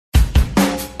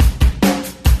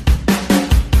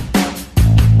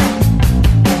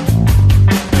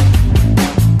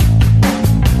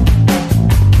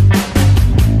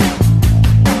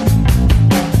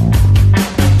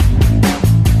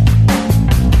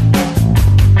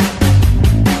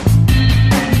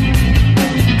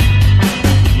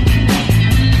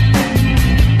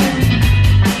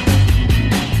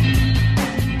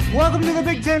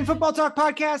Ball Talk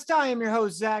Podcast. I am your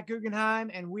host, Zach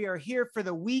Guggenheim, and we are here for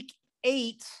the Week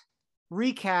 8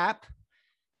 recap.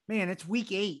 Man, it's Week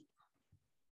 8.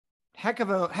 Heck of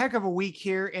a week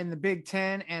here in the Big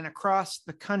Ten and across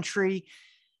the country.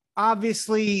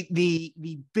 Obviously, the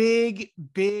big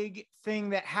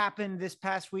thing that happened this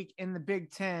past week in the Big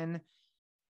Ten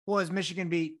was Michigan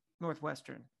beat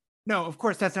Northwestern. No, of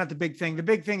course, that's not the big thing. The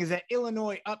big thing is that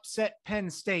Illinois upset Penn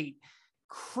State.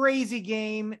 Crazy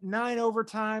game, 9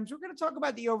 overtimes. We're going to talk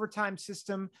about the overtime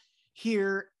system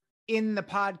here in the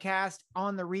podcast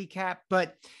on the recap.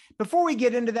 But before we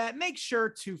get into that, make sure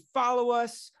to follow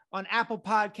us on Apple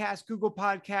Podcasts, Google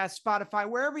Podcasts, Spotify,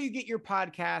 wherever you get your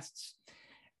podcasts,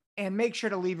 and make sure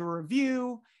to leave a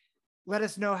review. Let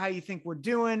us know how you think we're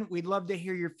doing. We'd love to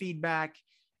hear your feedback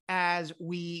as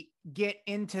we get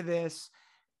into this.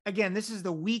 Again, this is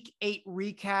the Week 8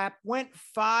 recap. Went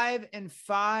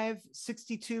 5-5,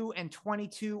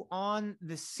 62-22 on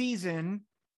the season.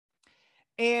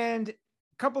 And a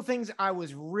couple things I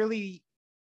was really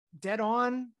dead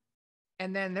on.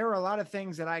 And then there were a lot of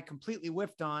things that I completely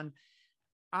whiffed on.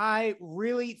 I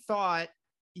really thought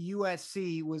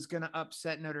USC was going to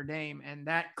upset Notre Dame, and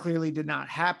that clearly did not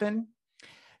happen.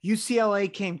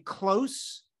 UCLA came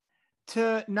close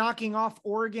to knocking off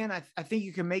Oregon. I think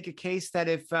you can make a case that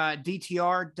if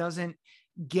DTR doesn't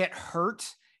get hurt,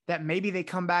 that maybe they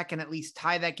come back and at least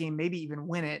tie that game, maybe even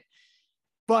win it.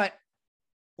 But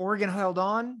Oregon held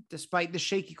on despite the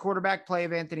shaky quarterback play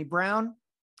of Anthony Brown.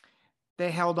 They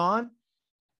held on.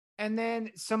 And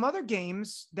then some other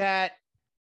games that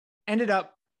ended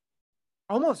up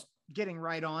almost getting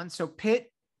right on. So Pitt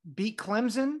beat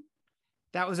Clemson.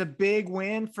 That was a big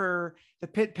win for the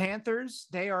Pitt Panthers.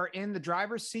 They are in the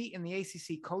driver's seat in the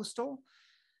ACC Coastal.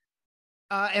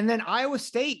 And then Iowa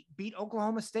State beat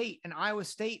Oklahoma State, and Iowa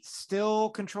State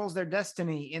still controls their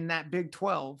destiny in that Big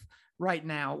 12 right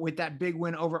now with that big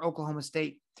win over Oklahoma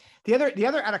State. The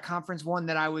other out of conference one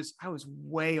that I was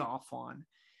way off on.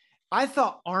 I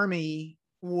thought Army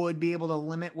would be able to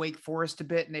limit Wake Forest a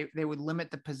bit, and they would limit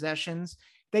the possessions.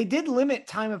 They did limit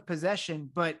time of possession,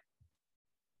 but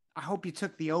I hope you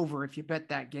took the over if you bet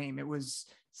that game. It was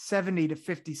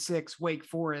 70-56 Wake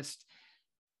Forest.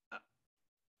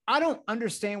 I don't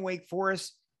understand Wake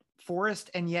Forest,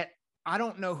 and yet I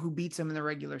don't know who beats them in the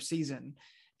regular season,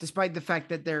 despite the fact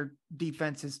that their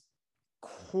defense is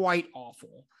quite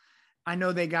awful. I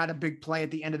know they got a big play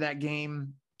at the end of that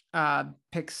game,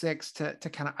 pick 6 to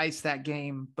kind of ice that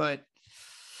game, but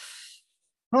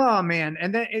oh man.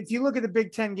 And then if you look at the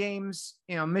Big Ten games,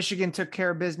 Michigan took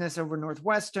care of business over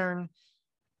Northwestern.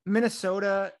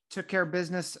 Minnesota took care of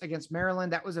business against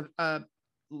Maryland. That was a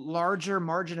larger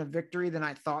margin of victory than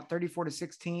I thought,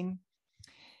 34-16.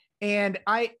 And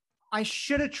I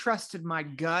should have trusted my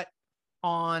gut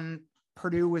on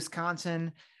Purdue,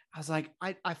 Wisconsin. I was like,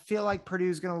 I feel like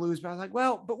Purdue's going to lose, but I was like,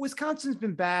 well, but Wisconsin's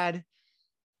been bad.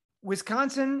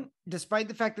 Wisconsin, despite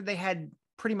the fact that they had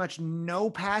pretty much no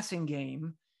passing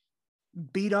game,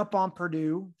 beat up on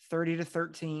Purdue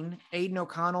 30-13. Aiden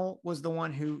O'Connell was the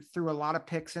one who threw a lot of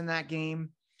picks in that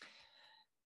game.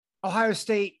 Ohio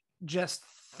State just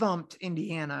thumped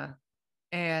Indiana.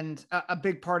 And a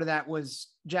big part of that was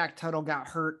Jack Tuttle got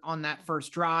hurt on that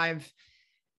first drive.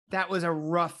 That was a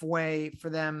rough way for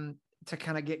them to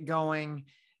kind of get going.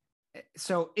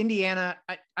 So Indiana,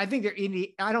 I think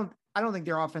I don't think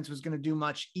their offense was going to do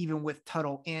much even with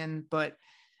Tuttle in, but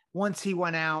once he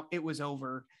went out, it was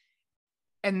over.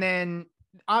 And then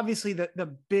obviously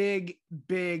the big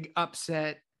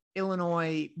upset,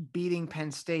 Illinois beating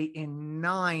Penn State in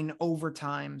 9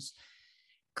 overtimes.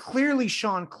 Clearly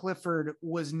Sean Clifford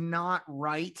was not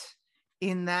right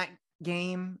in that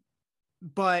game,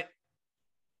 but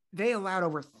they allowed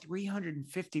over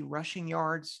 350 rushing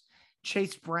yards.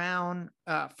 Chase Brown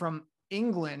from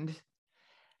England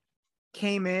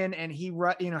came in and he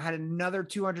had another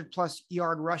 200 plus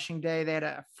yard rushing day. They had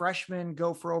a freshman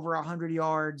go for over 100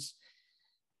 yards.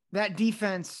 That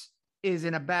defense is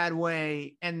in a bad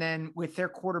way. And then with their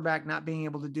quarterback not being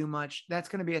able to do much, that's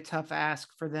going to be a tough ask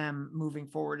for them moving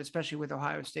forward, especially with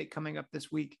Ohio State coming up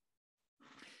this week.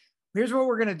 Here's what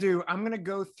we're going to do. I'm going to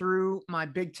go through my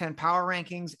Big Ten power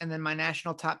rankings and then my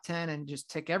national top 10 and just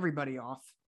tick everybody off,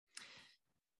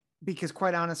 because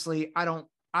quite honestly, I don't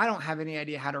have any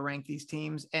idea how to rank these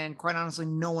teams. And quite honestly,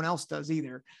 no one else does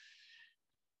either.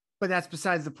 But that's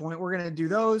besides the point. We're going to do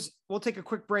those. We'll take a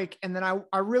quick break. And then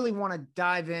I really want to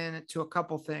dive into a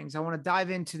couple things. I want to dive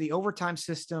into the overtime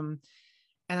system.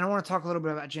 And I want to talk a little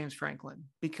bit about James Franklin,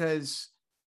 because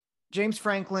James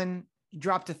Franklin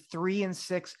dropped to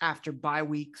 3-6 after bye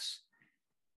weeks.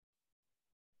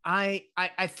 I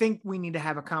think we need to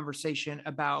have a conversation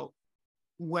about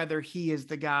whether he is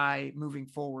the guy moving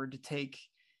forward to take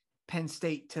Penn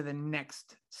State to the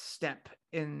next step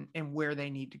in where they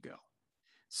need to go.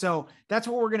 So that's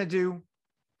what we're going to do.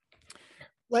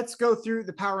 Let's go through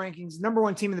the power rankings. Number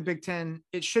one team in the Big Ten.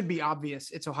 It should be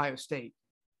obvious. It's Ohio State.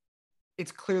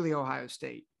 It's clearly Ohio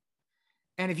State.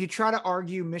 And if you try to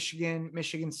argue Michigan,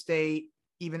 Michigan State,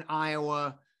 even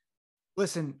Iowa,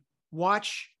 listen,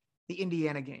 watch the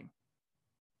Indiana game.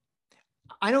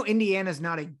 I know Indiana is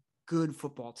not a good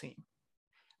football team,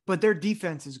 but their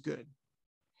defense is good.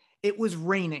 It was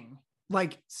raining,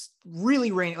 like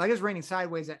really raining, like it was raining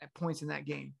sideways at points in that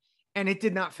game. And it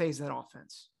did not phase that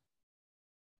offense.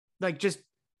 Like just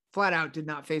flat out did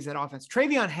not phase that offense.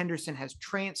 TreVeyon Henderson has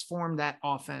transformed that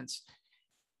offense.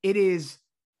 It is,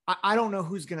 I don't know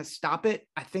who's going to stop it.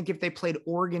 I think if they played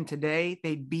Oregon today,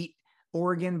 they'd beat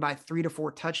Oregon by 3 to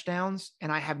 4 touchdowns.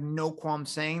 And I have no qualm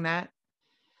saying that.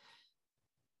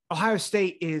 Ohio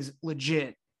State is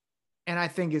legit. And I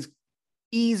think is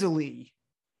easily,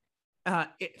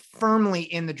 firmly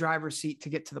in the driver's seat to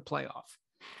get to the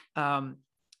playoff.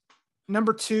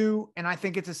 Number 2, and I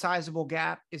think it's a sizable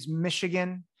gap, is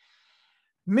Michigan.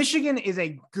 Michigan is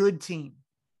a good team.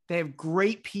 They have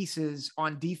great pieces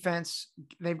on defense.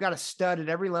 They've got a stud at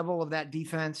every level of that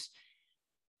defense.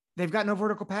 They've got no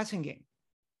vertical passing game.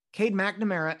 Cade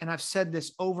McNamara, and I've said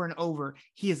this over and over,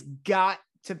 he has got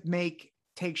to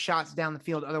take shots down the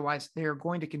field. Otherwise, they are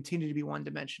going to continue to be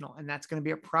one-dimensional, and that's going to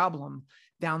be a problem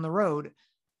down the road,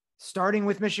 starting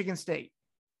with Michigan State.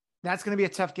 That's going to be a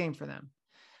tough game for them.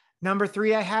 Number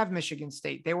 3, I have Michigan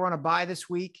State. They were on a bye this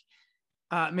week.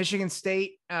 Michigan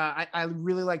State, I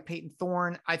really like Peyton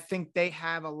Thorne. I think they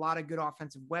have a lot of good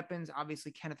offensive weapons,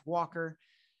 obviously Kenneth Walker,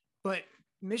 but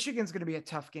Michigan's going to be a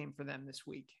tough game for them this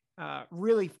week.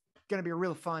 Really going to be a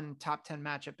real fun top 10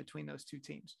 matchup between those two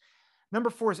teams. Number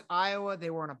 4 is Iowa.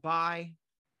 They were on a bye.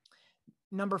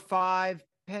 Number 5,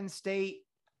 Penn State.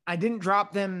 I didn't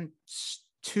drop them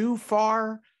too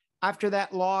far after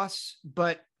that loss,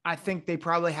 but I think they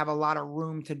probably have a lot of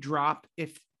room to drop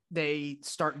if they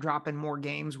start dropping more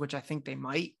games, which I think they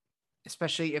might,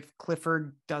 especially if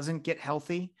Clifford doesn't get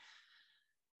healthy.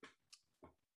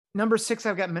 Number 6,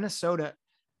 I've got Minnesota.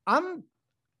 That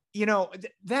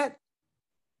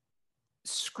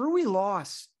screwy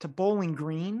loss to Bowling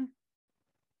Green,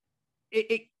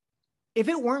 if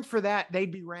it weren't for that,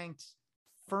 they'd be ranked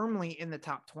firmly in the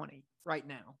top 20 right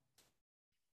now.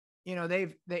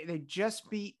 They just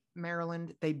beat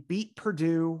Maryland. They beat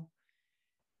Purdue.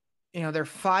 They're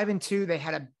 5-2. They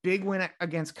had a big win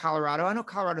against Colorado. I know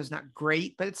Colorado's not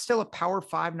great, but it's still a Power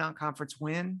 5 non-conference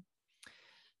win.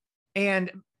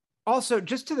 And also,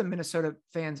 just to the Minnesota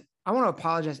fans, I want to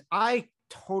apologize. I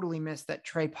totally missed that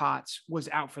Trey Potts was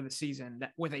out for the season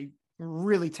with a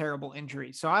really terrible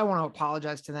injury. So I want to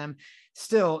apologize to them.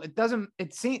 Still, it doesn't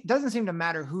seem to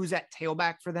matter who's at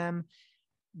tailback for them.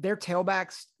 Their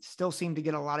tailbacks still seem to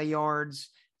get a lot of yards,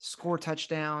 score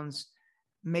touchdowns,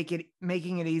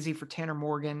 making it easy for Tanner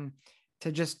Morgan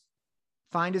to just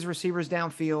find his receivers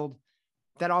downfield.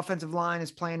 That offensive line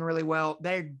is playing really well.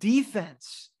 Their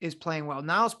defense is playing well.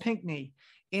 Niles Pinckney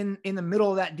in the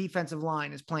middle of that defensive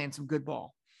line is playing some good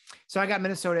ball. So I got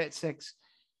Minnesota at 6.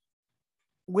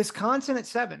 Wisconsin at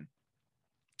 7.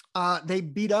 They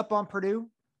beat up on Purdue,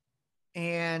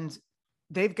 and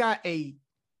they've got a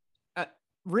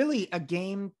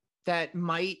game that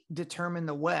might determine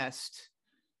the West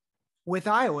with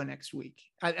Iowa next week.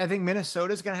 I think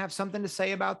Minnesota is going to have something to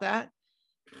say about that.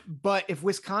 But if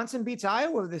Wisconsin beats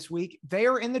Iowa this week, they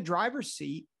are in the driver's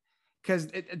seat because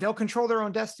they'll control their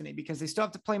own destiny because they still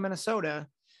have to play Minnesota.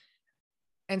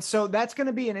 And so that's going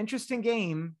to be an interesting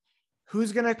game.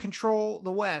 Who's going to control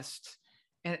the West?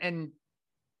 And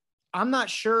I'm not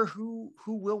sure who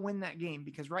will win that game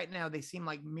because right now they seem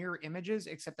like mirror images,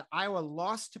 except that Iowa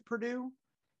lost to Purdue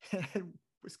and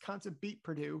Wisconsin beat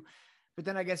Purdue. But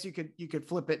then I guess you could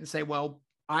flip it and say, well,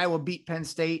 Iowa beat Penn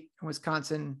State and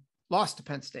Wisconsin lost to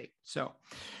Penn State. So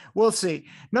we'll see.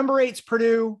 Number 8's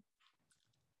Purdue.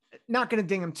 Not going to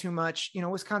ding them too much.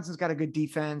 Wisconsin's got a good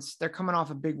defense. They're coming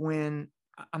off a big win.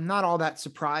 I'm not all that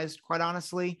surprised, quite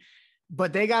honestly,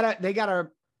 but they gotta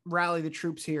rally the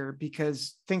troops here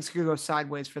because things could go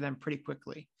sideways for them pretty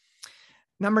quickly.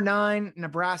 Number 9,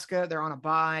 Nebraska. They're on a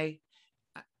bye.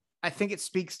 I think it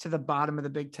speaks to the bottom of the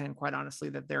Big Ten, quite honestly,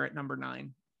 that they're at number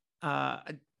 9.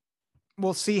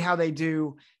 We'll see how they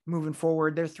do moving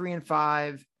forward. They're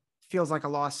 3-5. Feels like a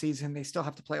lost season. They still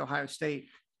have to play Ohio State,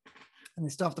 and they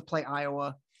still have to play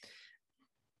Iowa.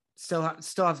 Still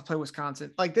have to play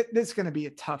Wisconsin. Like this is going to be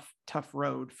a tough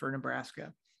road for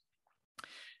Nebraska.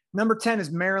 Number 10 is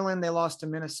Maryland. They lost to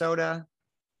Minnesota.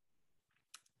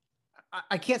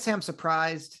 I can't say I'm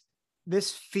surprised.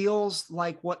 This feels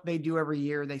like what they do every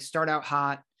year. They start out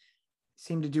hot,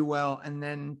 seem to do well, and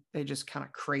then they just kind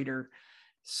of crater.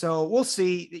 So we'll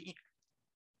see.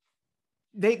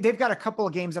 They've got a couple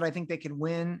of games that I think they can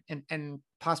win and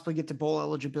possibly get to bowl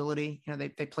eligibility. You know,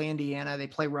 they play Indiana, they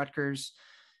play Rutgers.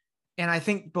 And I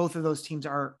think both of those teams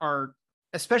are,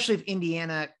 especially if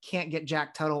Indiana can't get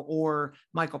Jack Tuttle or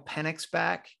Michael Penix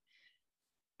back,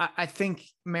 I think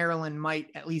Maryland might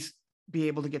at least be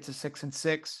able to get to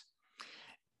 6-6.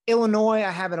 Illinois, I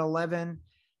have at 11.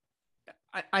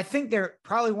 I think they're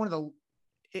probably one of the,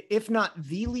 if not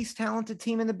the least talented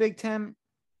team in the Big Ten,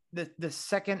 the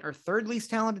second or third least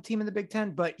talented team in the Big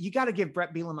Ten. But you got to give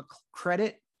Brett Bielema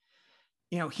credit.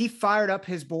 You know, he fired up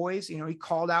his boys. You know, he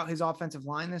called out his offensive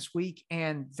line this week,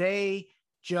 and they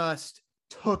just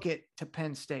took it to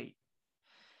Penn State.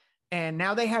 And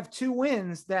now they have 2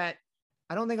 wins that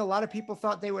I don't think a lot of people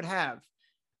thought they would have.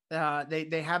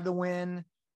 They have the win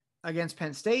against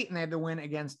Penn State, and they have the win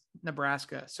against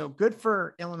Nebraska. So good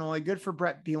for Illinois, good for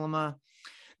Brett Bielema.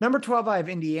 Number 12, I have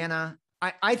Indiana.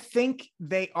 I think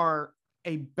they are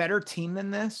a better team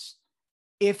than this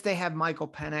if they have Michael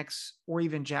Penix or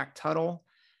even Jack Tuttle,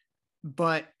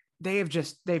 but they've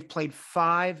played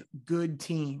 5 good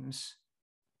teams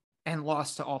and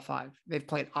lost to all 5. They've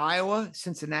played Iowa,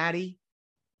 Cincinnati,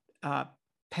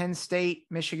 Penn State,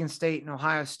 Michigan State, and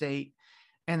Ohio State.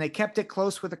 And they kept it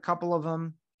close with a couple of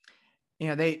them. You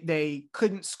know, they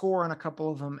couldn't score on a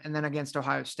couple of them. And then against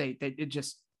Ohio State, it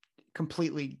just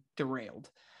completely derailed.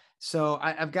 So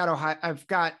I've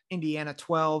got Indiana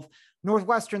 12,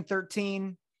 Northwestern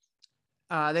 13.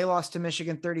 They lost to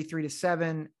Michigan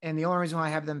 33-7. And the only reason why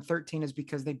I have them 13 is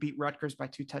because they beat Rutgers by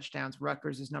 2 touchdowns.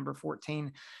 Rutgers is number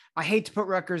 14. I hate to put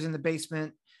Rutgers in the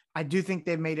basement. I do think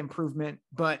they've made improvement,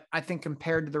 but I think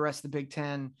compared to the rest of the Big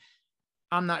Ten,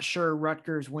 I'm not sure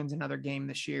Rutgers wins another game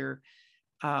this year.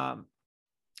 I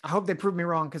hope they prove me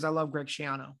wrong because I love Greg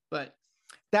Schiano, but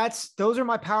those are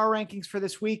my power rankings for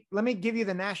this week. Let me give you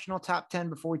the national top 10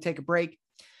 before we take a break.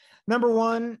 Number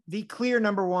 1, the clear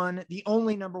number 1, the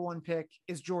only number 1 pick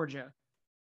is Georgia.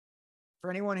 For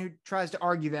anyone who tries to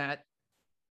argue that,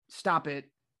 stop it.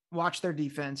 Watch their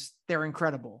defense. They're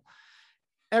incredible.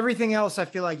 Everything else, I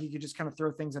feel like you could just kind of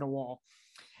throw things at a wall.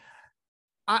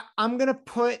 I'm going to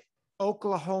put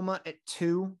Oklahoma at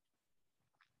 2,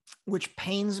 which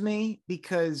pains me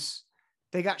because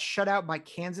they got shut out by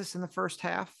Kansas in the first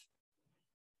half.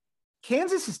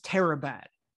 Kansas is terrible.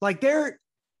 Like they're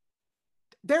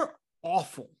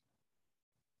awful.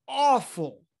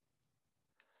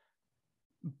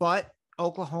 But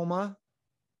Oklahoma,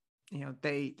 you know,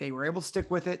 they were able to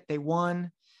stick with it. They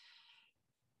won.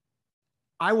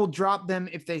 I will drop them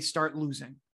if they start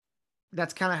losing.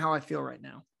 That's kind of how I feel right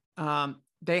now.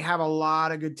 They have a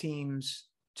lot of good teams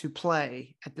to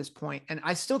play at this point. And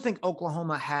I still think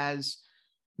Oklahoma has,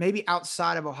 maybe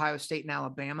outside of Ohio State and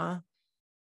Alabama,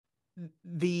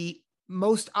 the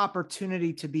most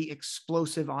opportunity to be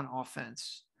explosive on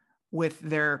offense with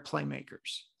their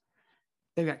playmakers.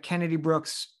 They've got Kennedy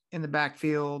Brooks in the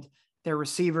backfield. Their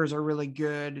receivers are really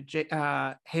good.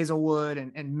 Hazelwood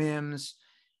and Mims.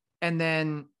 And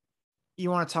then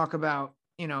you want to talk about,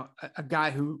 you know, a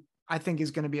guy who I think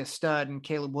is going to be a stud, and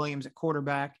Caleb Williams at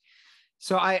quarterback.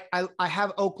 So I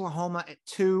have Oklahoma at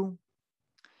 2.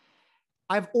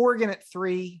 I have Oregon at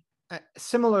 3.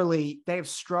 Similarly, they have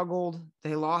struggled.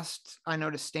 They lost, I know,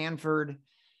 to Stanford,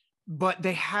 but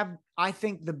they have, I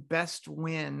think, the best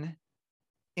win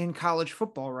in college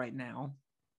football right now,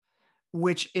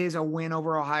 which is a win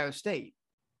over Ohio State.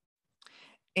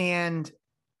 And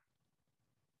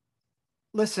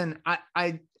listen,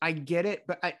 I get it,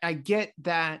 but I get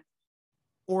that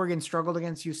Oregon struggled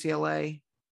against UCLA.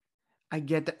 I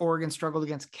get that Oregon struggled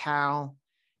against Cal.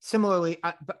 Similarly,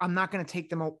 but I'm not going to take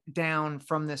them down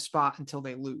from this spot until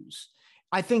they lose.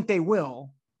 I think they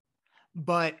will,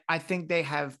 but I think they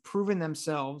have proven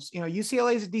themselves. You know,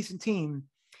 UCLA is a decent team.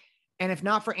 And if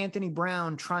not for Anthony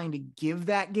Brown trying to give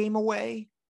that game away,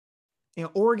 you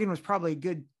know, Oregon was probably a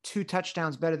good 2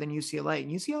 touchdowns better than UCLA,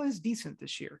 and UCLA is decent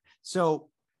this year. So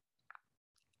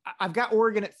I've got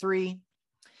Oregon at 3.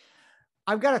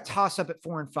 I've got a toss up at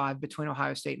 4 and 5 between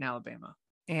Ohio State and Alabama.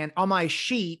 And on my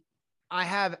sheet, I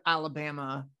have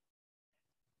Alabama.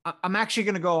 I'm actually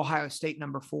going to go Ohio State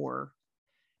number 4.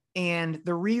 And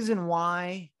the reason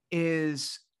why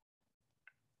is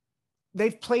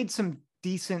they've played some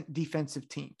decent defensive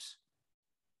teams.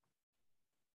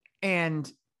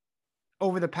 And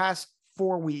over the past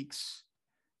 4 weeks,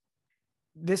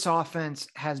 this offense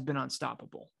has been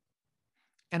unstoppable.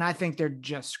 And I think they're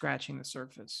just scratching the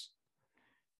surface.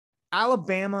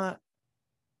 Alabama,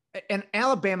 and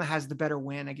Alabama has the better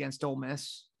win against Ole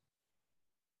Miss.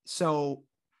 So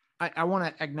I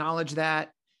want to acknowledge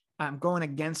that. I'm going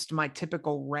against my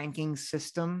typical ranking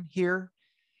system here,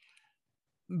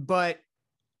 but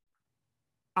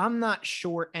I'm not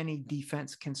sure any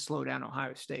defense can slow down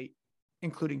Ohio State,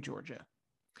 including Georgia.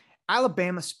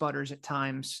 Alabama sputters at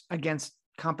times against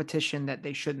competition that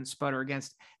they shouldn't sputter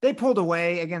against. They pulled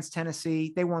away against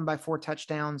Tennessee. They won by 4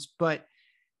 touchdowns, but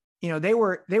they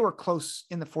were close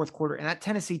in the fourth quarter. And that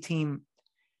Tennessee team,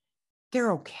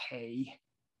 they're okay.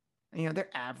 They're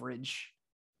average.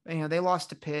 They lost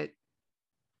to Pitt.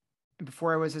 And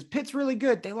before I was Pitt's really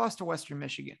good. They lost to Western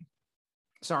Michigan.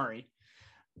 Sorry.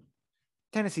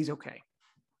 Tennessee's okay.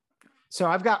 So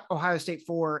I've got Ohio State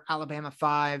 4, Alabama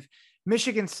 5,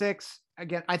 Michigan 6.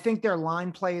 Again, I think their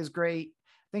line play is great.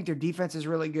 I think their defense is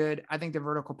really good. I think their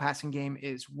vertical passing game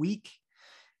is weak.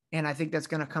 And I think that's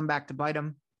going to come back to bite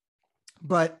them.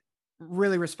 But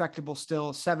really respectable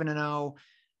still, 7-0,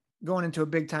 going into a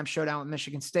big-time showdown with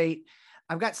Michigan State.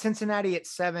 I've got Cincinnati at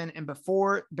 7. And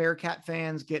before Bearcat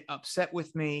fans get upset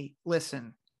with me,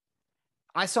 listen,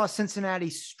 I saw Cincinnati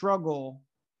struggle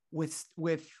with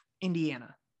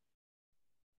Indiana.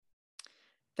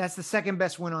 That's the second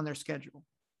best win on their schedule.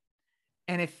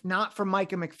 And if not for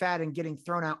Micah McFadden getting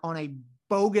thrown out on a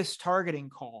bogus targeting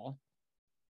call,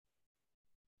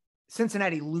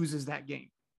 Cincinnati loses that game.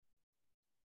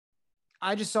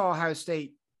 I just saw Ohio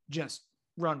State just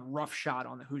run roughshod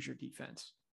on the Hoosier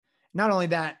defense. Not only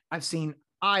that, I've seen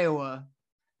Iowa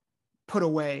put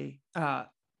away the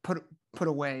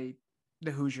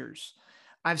Hoosiers.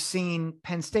 I've seen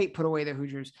Penn State put away the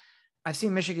Hoosiers. I've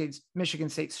seen Michigan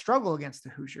State struggle against the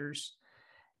Hoosiers.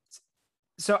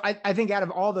 So I think out of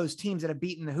all those teams that have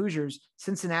beaten the Hoosiers,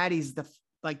 Cincinnati's the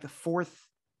fourth.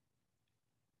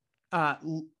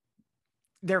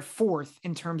 They're fourth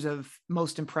in terms of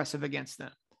most impressive against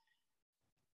them.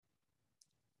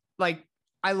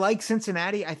 I like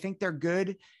Cincinnati. I think they're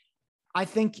good. I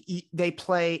think they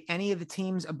play any of the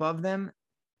teams above them,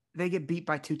 they get beat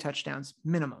by 2 touchdowns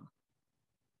minimum.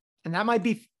 And that might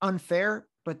be unfair,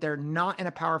 but they're not in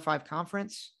a Power 5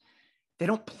 conference. They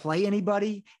don't play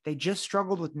anybody. They just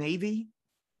struggled with Navy.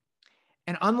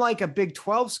 And unlike a Big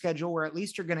 12 schedule where at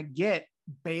least you're going to get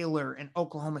Baylor and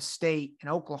Oklahoma State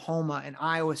and Oklahoma and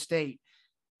Iowa State,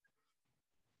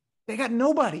 they got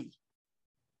nobody.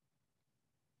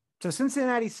 So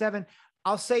Cincinnati 7,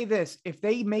 I'll say this, if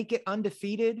they make it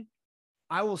undefeated,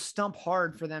 I will stump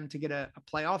hard for them to get a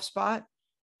playoff spot.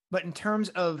 But in terms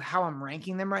of how I'm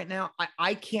ranking them right now,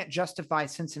 I can't justify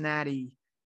Cincinnati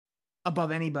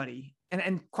above anybody.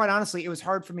 And quite honestly, it was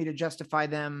hard for me to justify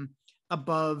them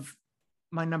above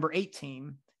my number 8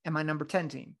 team and my number 10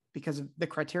 team because of the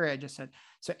criteria I just said.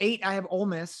 So 8, I have Ole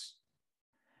Miss.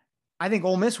 I think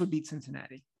Ole Miss would beat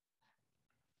Cincinnati.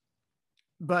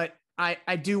 But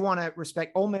I do want to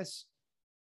respect Ole Miss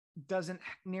doesn't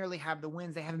nearly have the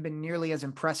wins. They haven't been nearly as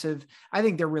impressive. I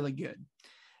think they're really good.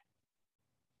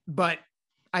 But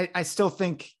I still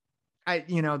think I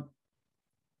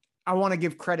want to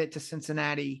give credit to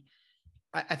Cincinnati.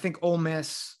 I think Ole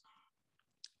Miss.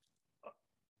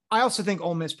 I also think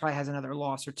Ole Miss probably has another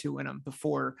loss or 2 in them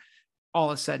before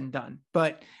all is said and done.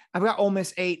 But I've got Ole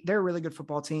Miss 8. They're a really good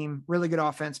football team, really good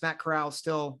offense. Matt Corral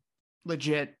still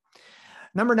legit.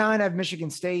 Number 9, I have Michigan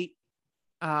State.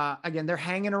 Again, they're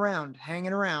hanging around.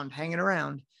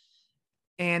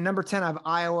 And number 10, I have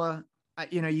Iowa.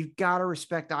 You've got to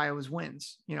respect Iowa's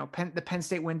wins. The Penn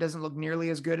State win doesn't look nearly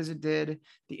as good as it did.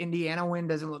 The Indiana win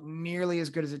doesn't look nearly as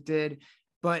good as it did,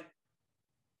 but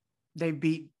they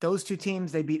beat those 2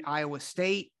 teams. They beat Iowa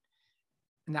State,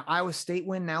 and the Iowa State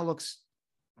win now looks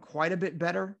quite a bit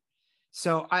better.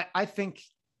 So I think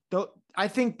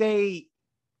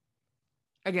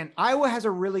Iowa has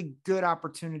a really good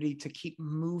opportunity to keep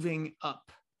moving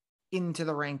up into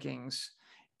the rankings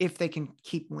if they can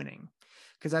keep winning.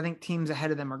 Because I think teams ahead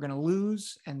of them are going to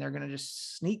lose and they're going to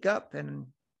just sneak up and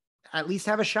at least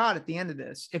have a shot at the end of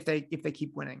this if they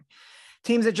keep winning.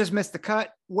 Teams that just missed the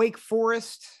cut, Wake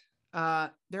Forest,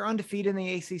 they're undefeated in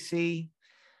the ACC.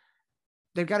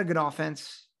 They've got a good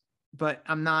offense, but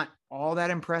I'm not all that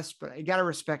impressed. But you got to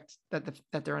respect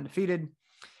that they're undefeated.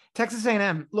 Texas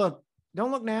A&M,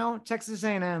 don't look now. Texas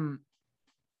A&M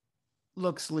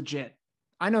looks legit.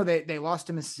 I know they lost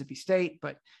to Mississippi State,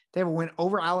 but they have a win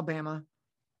over Alabama.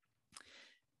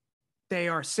 They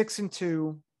are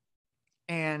 6-2,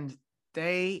 and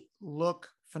they look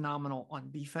phenomenal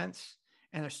on defense,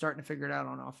 and they're starting to figure it out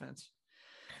on offense.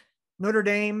 Notre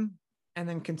Dame and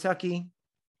then Kentucky,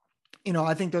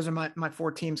 I think those are my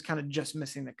 4 teams kind of just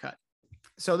missing the cut.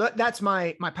 So that's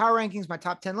my power rankings, my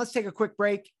top 10. Let's take a quick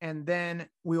break, and then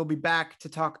we will be back to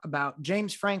talk about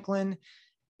James Franklin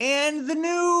and the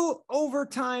new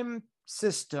overtime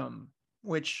system,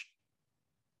 which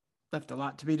left a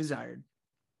lot to be desired.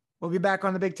 We'll be back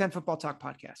on the Big Ten Football Talk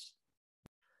podcast.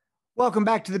 Welcome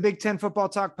back to the Big Ten Football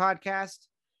Talk podcast.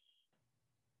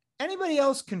 Anybody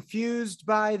else confused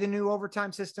by the new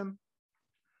overtime system?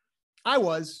 I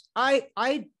was. I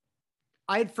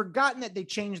had forgotten that they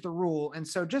changed the rule. And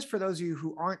so just for those of you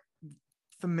who aren't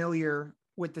familiar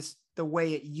with this, the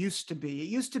way it used to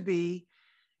be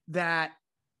that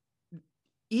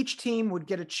each team would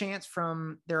get a chance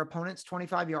from their opponent's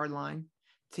 25-yard line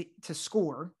to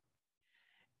score.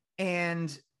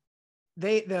 And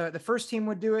the first team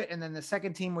would do it, and then the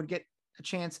second team would get a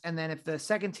chance. And then if the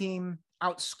second team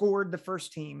outscored the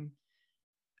first team,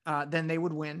 then they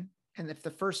would win. And if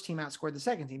the first team outscored the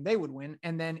second team, they would win.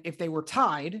 And then if they were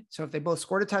tied, so if they both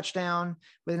scored a touchdown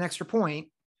with an extra point,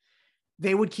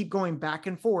 they would keep going back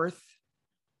and forth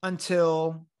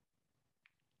until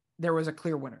there was a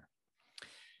clear winner.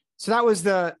 So that was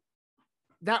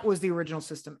the original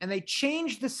system. And they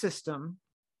changed the system.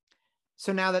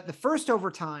 So now that the first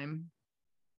overtime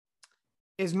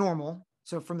is normal,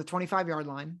 so from the 25-yard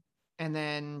line, and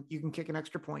then you can kick an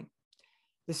extra point.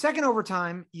 The second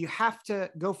overtime, you have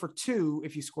to go for 2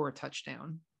 if you score a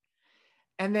touchdown.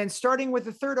 And then starting with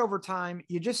the third overtime,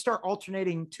 you just start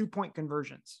alternating 2-point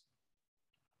conversions.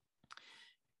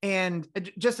 And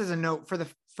just as a note,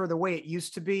 for the way it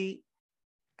used to be,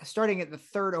 starting at the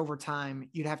third overtime,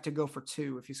 you'd have to go for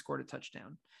 2 if you scored a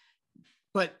touchdown.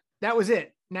 But that was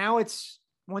it. Now it's,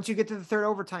 once you get to the third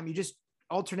overtime, you just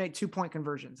alternate 2-point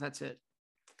conversions. That's it.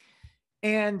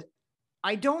 And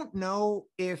I don't know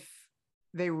if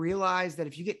they realize that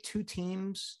if you get 2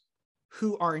 teams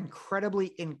who are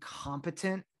incredibly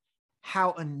incompetent,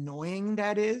 how annoying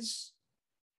that is.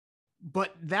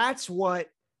 But that's what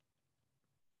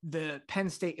the Penn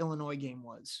State Illinois game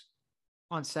was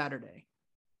on Saturday.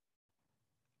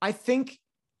 I think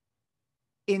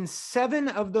in 7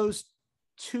 of those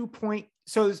 2-point,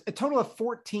 so it's a total of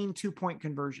 14 2-point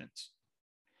conversions.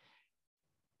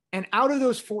 And out of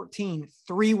those 14,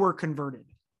 3 were converted.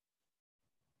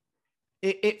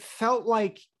 It felt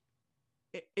like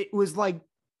it was like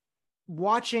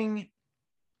watching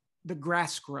the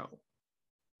grass grow.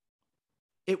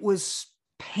 It was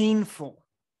painful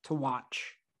to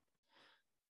watch.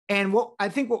 And what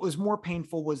was more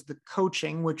painful was the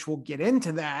coaching, which we'll get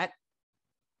into that.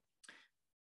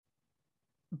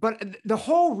 But the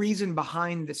whole reason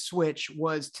behind the switch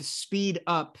was to speed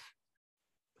up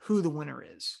who the winner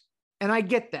is. And I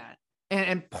get that.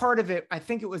 And part of it, I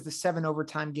think it was the 7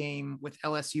 overtime game with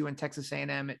LSU and Texas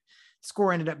A&M.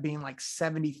 Score ended up being like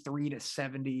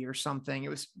 73-70 or something. It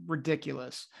was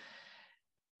ridiculous.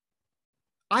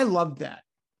 I loved that.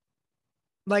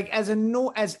 Like as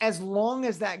long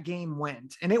as that game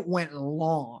went, and it went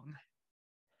long,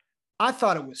 I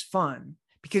thought it was fun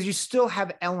because you still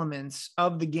have elements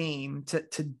of the game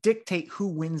to dictate who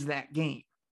wins that game.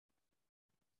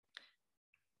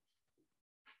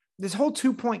 This whole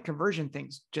 2-point conversion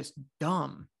thing's just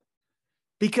dumb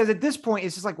because at this point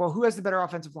it's just like, well, who has the better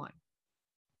offensive line?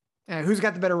 And who's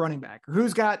got the better running back? Or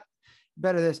who's got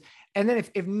better this? And then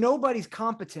if nobody's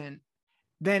competent,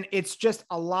 then it's just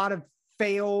a lot of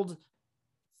failed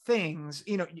things.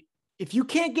 You know, if you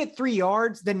can't get 3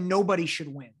 yards, then nobody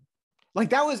should win. Like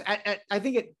that was, I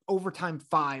think at overtime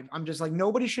 5, I'm just like,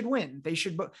 nobody should win. They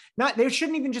should there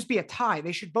shouldn't even just be a tie.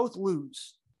 They should both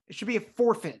lose. It should be a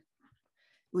forfeit.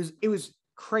 It was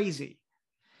crazy.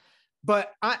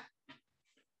 But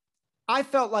I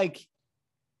felt like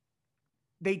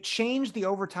they changed the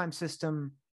overtime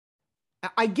system.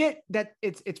 I get that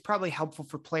it's probably helpful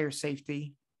for player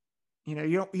safety. You know,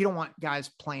 you don't want guys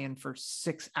playing for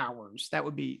 6 hours.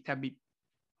 That'd be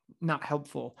not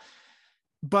helpful.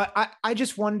 But I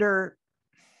just wonder,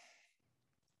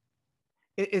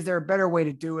 is there a better way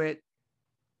to do it?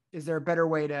 Is there a better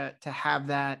way to have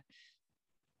that?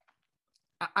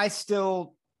 I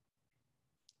still,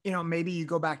 you know, maybe you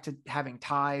go back to having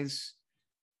ties.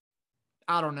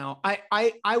 I don't know.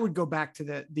 I would go back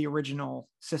to the original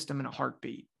system in a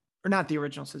heartbeat, or not the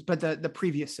original system, but the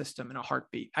previous system in a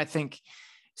heartbeat. I think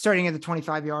starting at the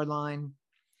 25-yard line,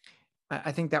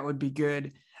 I think that would be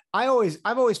good. I've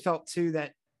always felt too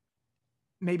that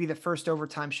maybe the first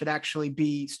overtime should actually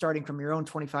be starting from your own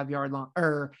 25-yard line,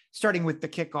 or starting with the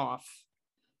kickoff.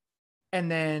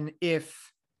 And then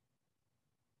if,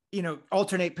 you know,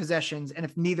 alternate possessions, and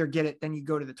if neither get it, then you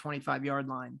go to the 25-yard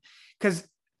line. Because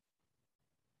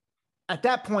at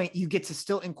that point, you get to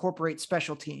still incorporate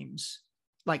special teams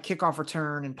like kickoff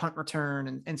return and punt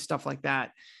return and stuff like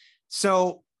that.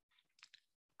 So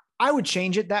I would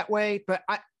change it that way, but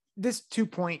this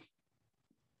 2-point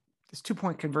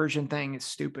conversion thing is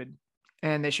stupid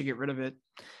and they should get rid of it.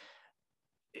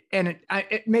 And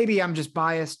maybe I'm just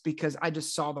biased because I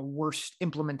just saw the worst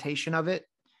implementation of it.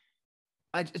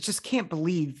 I just can't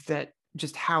believe that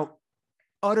just how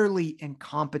utterly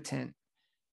incompetent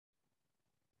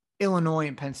Illinois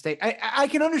and Penn State. I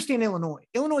can understand Illinois.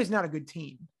 Illinois is not a good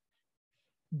team,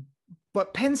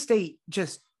 but Penn State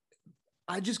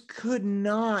I just could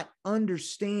not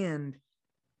understand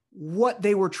what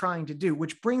they were trying to do,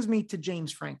 which brings me to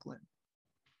James Franklin.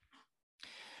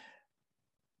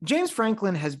 James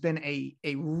Franklin has been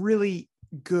a really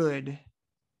good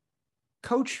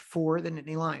coach for the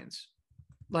Nittany Lions.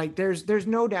 Like there's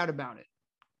no doubt about it.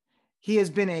 He has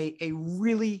been a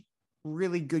really,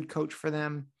 really good coach for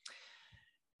them.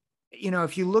 You know,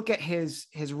 if you look at his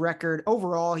record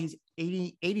overall, he's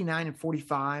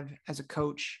 89-45 as a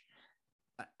coach.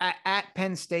 At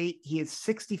Penn State, he is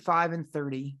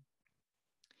 65-30.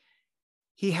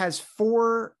 He has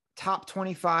 4 top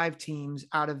 25 teams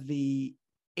out of the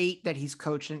 8 that he's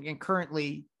coached. And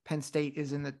currently Penn State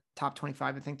is in the top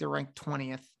 25. I think they're ranked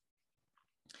 20th.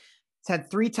 He's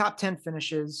had 3 top 10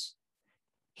 finishes.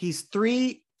 He's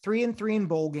 3-3 in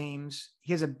bowl games.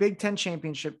 He has a Big Ten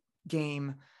championship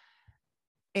game.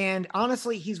 And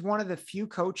honestly, he's one of the few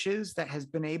coaches that has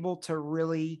been able to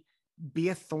really be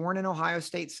a thorn in Ohio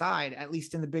State's side, at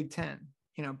least in the Big Ten.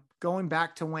 You know, going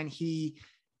back to when he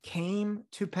came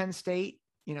to Penn State,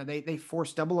 you know, they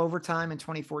forced double overtime in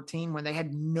 2014 when they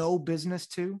had no business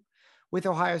to with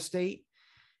Ohio State.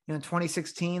 You know, in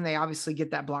 2016, they obviously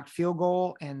get that blocked field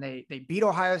goal and they beat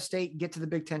Ohio State, get to the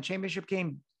Big Ten championship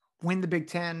game, win the Big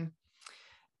Ten.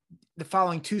 The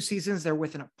following 2 seasons, they're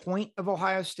within a point of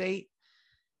Ohio State.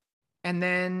 And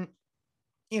then,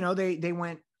 you know, they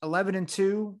went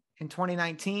 11-2 in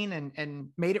 2019 and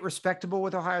made it respectable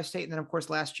with Ohio State. And then of course,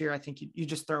 last year, I think you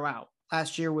just throw out.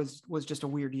 Last year was just a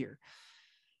weird year.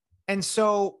 And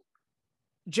so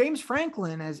James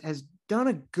Franklin has done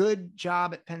a good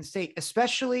job at Penn State,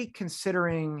 especially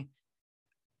considering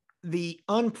the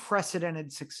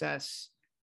unprecedented success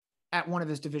at one of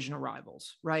his divisional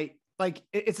rivals, right? Like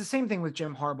it's the same thing with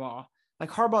Jim Harbaugh. Like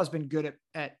Harbaugh's been good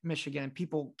at Michigan and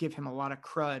people give him a lot of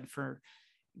crud for,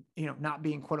 you know, not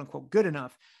being quote unquote good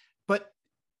enough, but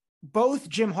both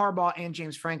Jim Harbaugh and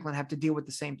James Franklin have to deal with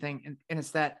the same thing. And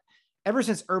it's that ever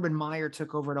since Urban Meyer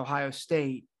took over at Ohio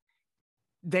State,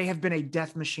 they have been a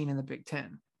death machine in the Big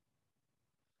Ten.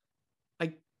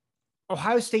 Like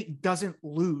Ohio State doesn't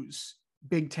lose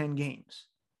Big Ten games.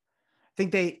 I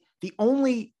think the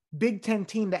only Big Ten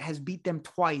team that has beat them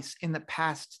twice in the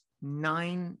past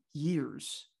 9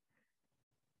 years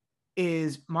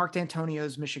is Mark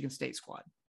D'Antonio's Michigan State squad.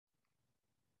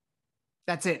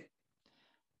 That's it.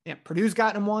 Yeah, Purdue's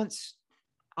gotten them once.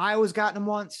 Iowa's gotten them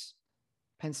once.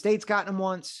 Penn State's gotten them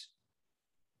once.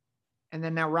 And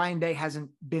then now Ryan Day hasn't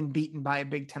been beaten by a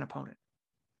Big Ten opponent.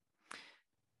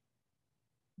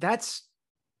 That's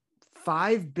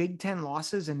 5 Big Ten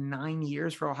losses in 9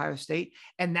 years for Ohio State.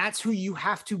 And that's who you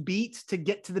have to beat to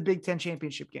get to the Big Ten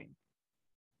championship game.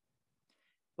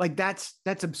 Like that's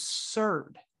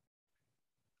absurd.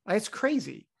 It's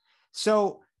crazy.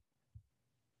 So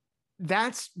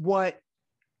that's what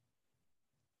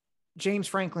James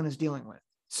Franklin is dealing with.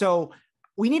 So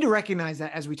we need to recognize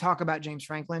that as we talk about James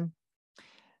Franklin.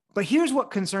 But here's what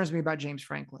concerns me about James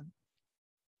Franklin.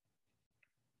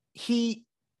 He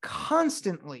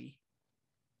constantly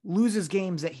loses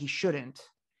games that he shouldn't,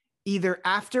 either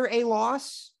after a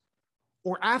loss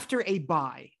or after a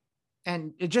bye.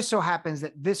 And it just so happens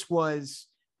that this was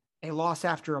a loss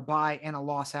after a bye and a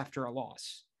loss after a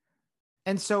loss.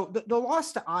 And so the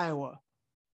loss to Iowa,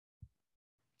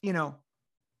 you know,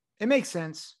 it makes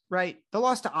sense, right? The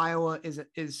loss to Iowa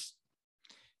is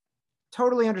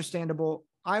totally understandable.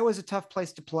 Iowa's a tough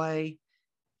place to play.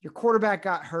 Your quarterback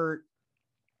got hurt.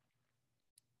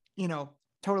 You know,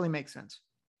 totally makes sense.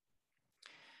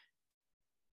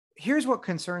 Here's what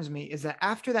concerns me is that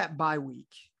after that bye week,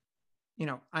 you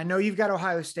know, I know you've got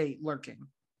Ohio State lurking,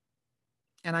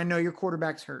 and I know your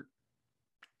quarterback's hurt,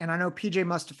 and I know PJ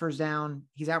Mustipher's down.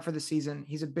 He's out for the season.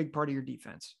 He's a big part of your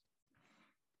defense.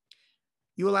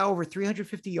 You allow over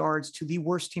 350 yards to the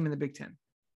worst team in the Big Ten,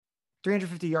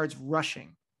 350 yards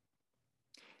rushing,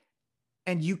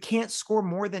 and you can't score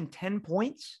more than 10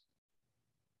 points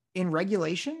in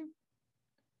regulation.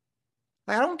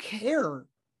 Like, I don't care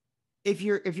if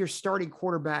your starting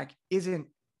quarterback isn't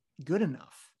good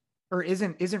enough or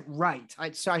isn't right.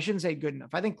 So I shouldn't say good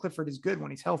enough. I think Clifford is good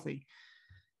when he's healthy.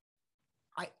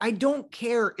 I don't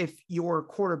care if your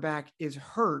quarterback is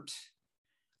hurt.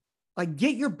 Like,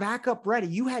 get your backup ready.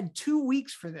 You had 2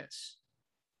 weeks for this.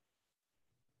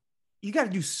 You got to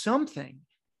do something.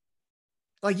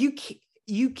 Like,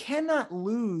 you cannot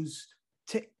lose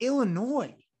to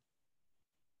Illinois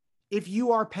if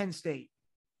you are Penn State.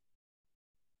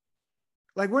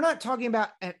 Like, we're not talking about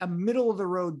a middle of the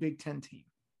road Big Ten team.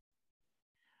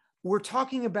 We're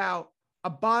talking about a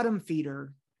bottom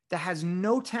feeder that has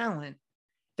no talent,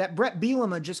 that Brett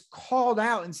Bielema just called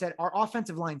out and said, our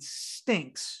offensive line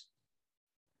stinks.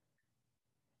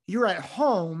 You're at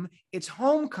home, it's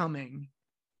homecoming,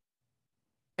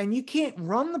 and you can't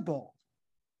run the ball.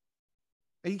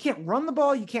 You can't run the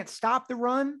ball, you can't stop the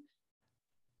run.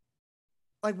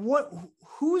 Like,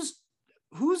 whose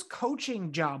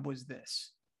coaching job was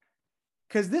this?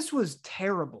 Because this was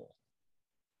terrible.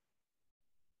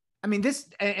 I mean,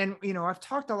 I've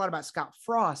talked a lot about Scott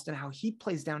Frost and how he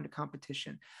plays down to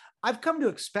competition. I've come to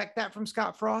expect that from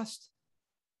Scott Frost,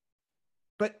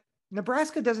 but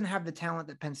Nebraska doesn't have the talent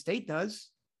that Penn State does.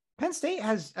 Penn State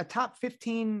has a top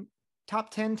 15, top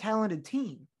 10 talented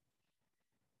team.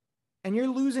 And you're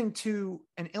losing to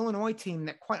an Illinois team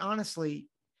that, quite honestly,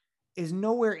 is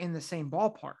nowhere in the same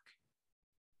ballpark.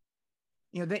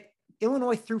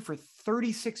 Illinois threw for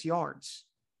 36 yards.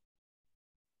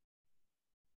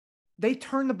 They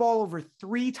turned the ball over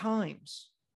 3 times.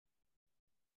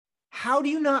 How do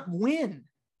you not win?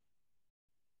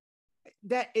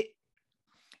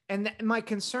 My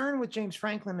concern with James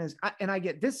Franklin is, I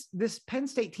get this Penn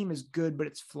State team is good, but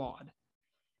it's flawed.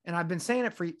 And I've been saying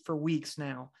it for weeks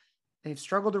now. They've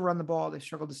struggled to run the ball. They've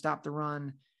struggled to stop the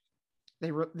run. They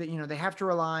have to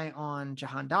rely on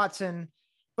Jahan Dotson.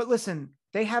 But listen,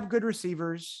 they have good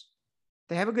receivers.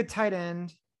 They have a good tight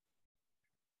end.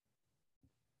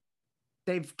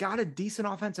 They've got a decent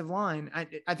offensive line.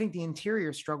 I think the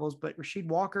interior struggles, but Rasheed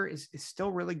Walker is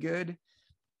still really good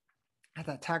at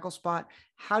that tackle spot.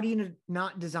 How do you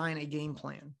not design a game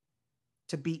plan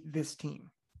to beat this team?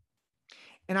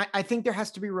 And I think there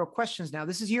has to be real questions now.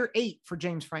 This is year 8 for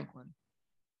James Franklin.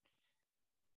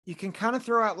 You can kind of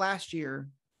throw out last year,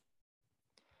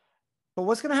 but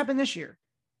what's going to happen this year?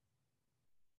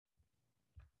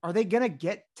 Are they going to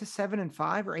get to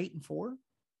 7-5 or 8-4?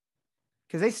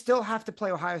 Because they still have to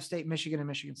play Ohio State, Michigan, and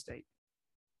Michigan State.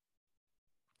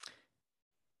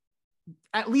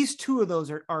 At least 2 of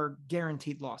those are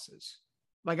guaranteed losses.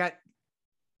 Like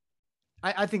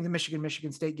I think the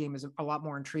Michigan State game is a lot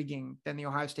more intriguing than the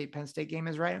Ohio State Penn State game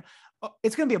is right now.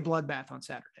 It's going to be a bloodbath on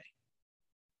Saturday.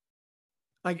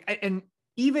 And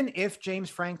even if James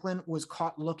Franklin was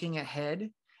caught looking ahead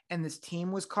and this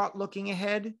team was caught looking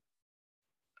ahead,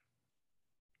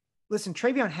 listen,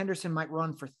 TreVeyon Henderson might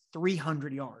run for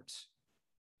 300 yards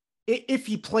if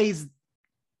he plays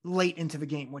late into the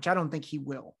game, which I don't think he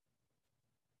will.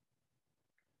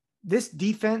 This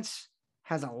defense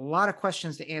has a lot of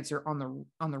questions to answer on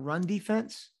the run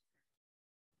defense.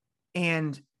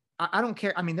 And I don't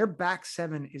care. I mean, their back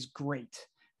 7 is great,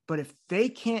 but if they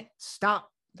can't stop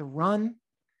the run,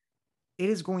 it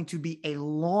is going to be a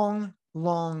long,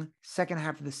 long second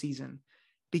half of the season,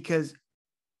 because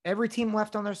every team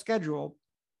left on their schedule,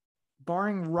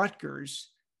 barring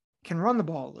Rutgers, can run the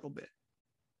ball a little bit.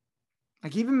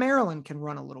 Like even Maryland can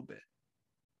run a little bit.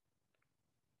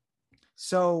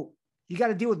 So you got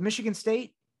to deal with Michigan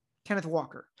State, Kenneth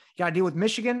Walker. You got to deal with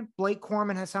Michigan, Blake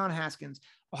Corman, Hassan Haskins.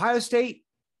 Ohio State,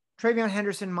 TreVeyon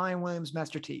Henderson, Mayan Williams,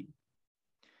 Master Teague.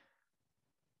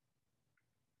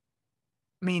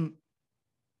 I mean,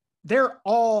 they're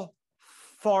all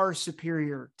far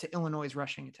superior to Illinois'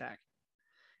 rushing attack.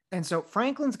 And so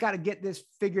Franklin's got to get this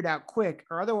figured out quick,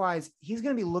 or otherwise he's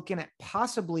going to be looking at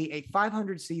possibly a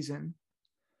 500 season,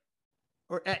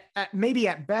 or maybe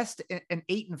at best an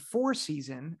 8-4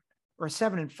 season, or a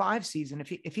 7-5 season if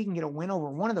he can get a win over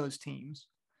one of those teams.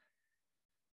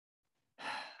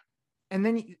 And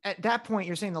then at that point,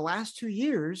 you're saying the last 2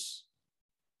 years,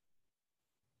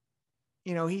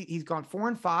 he's gone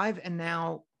 4-5 and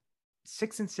now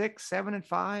 6-6,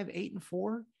 7-5,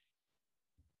 8-4.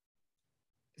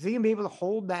 Is he going to be able to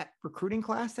hold that recruiting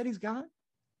class that he's got?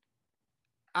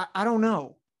 I don't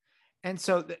know. And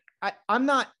so I'm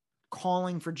not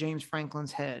calling for James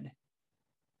Franklin's head.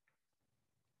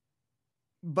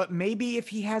 But maybe if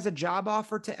he has a job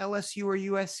offer to LSU or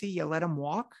USC, you let him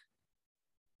walk.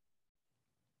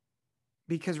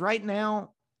 Because right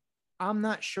now, I'm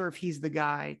not sure if he's the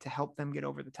guy to help them get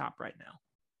over the top right now.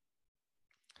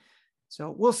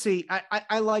 So we'll see.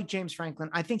 I like James Franklin.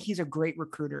 I think he's a great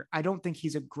recruiter. I don't think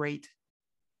he's a great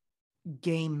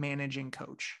game managing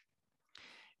coach.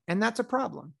 And that's a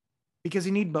problem. because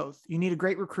you need both. You need a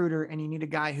great recruiter and you need a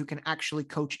guy who can actually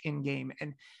coach in game.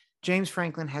 And James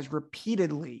Franklin has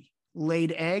repeatedly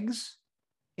laid eggs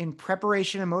in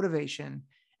preparation and motivation,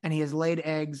 and he has laid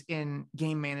eggs in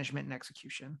game management and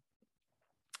execution.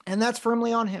 And that's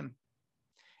firmly on him.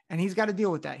 And he's got to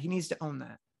deal with that. He needs to own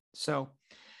that. So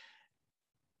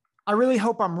I really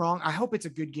hope I'm wrong. I hope it's a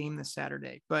good game this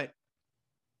Saturday, but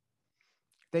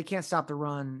they can't stop the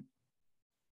run.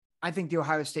 I think the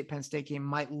Ohio State-Penn State game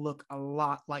might look a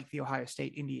lot like the Ohio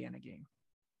State-Indiana game.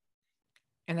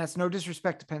 And that's no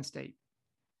disrespect to Penn State.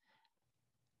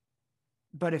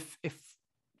 But if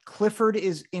Clifford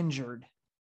is injured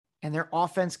and their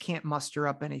offense can't muster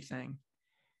up anything,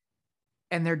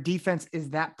 and their defense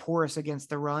is that porous against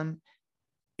the run,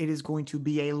 it is going to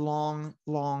be a long,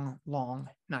 long, long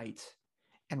night.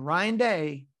 And Ryan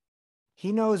Day,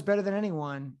 he knows better than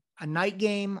anyone, a night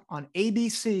game on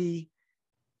ABC,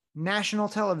 national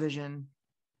television,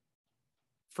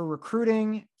 for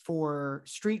recruiting, for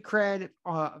street cred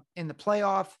in the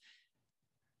playoff,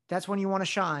 that's when you want to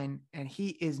shine, and he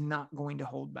is not going to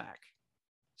hold back.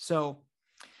 So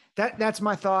that's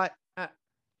my thought.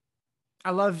 I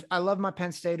love my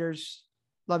Penn Staters.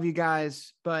 Love you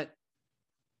guys, but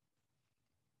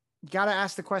got to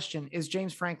ask the question, is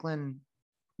James Franklin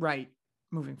right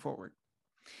moving forward?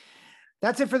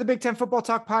 That's it for the Big Ten Football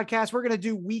Talk podcast. We're going to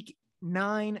do week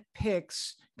 9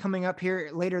 picks coming up here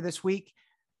later this week.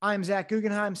 I'm Zach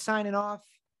Guggenheim signing off.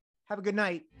 Have a good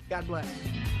night. God bless.